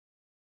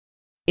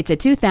It's a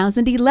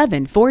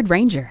 2011 Ford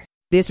Ranger.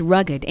 This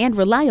rugged and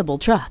reliable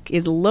truck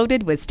is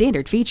loaded with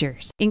standard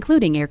features,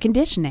 including air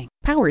conditioning,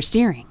 power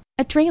steering,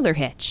 a trailer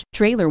hitch,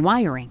 trailer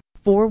wiring,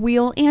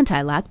 four-wheel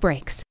anti-lock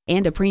brakes,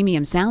 and a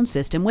premium sound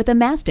system with a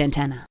mast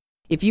antenna.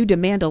 If you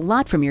demand a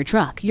lot from your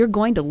truck, you're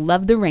going to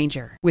love the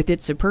Ranger with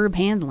its superb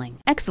handling,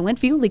 excellent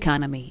fuel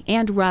economy,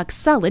 and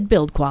rock-solid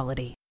build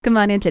quality. Come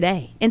on in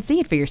today and see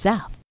it for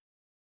yourself.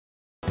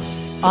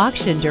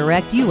 Auction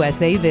Direct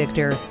USA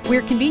Victor.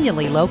 We're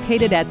conveniently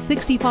located at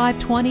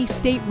 6520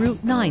 State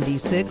Route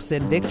 96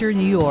 in Victor,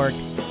 New York.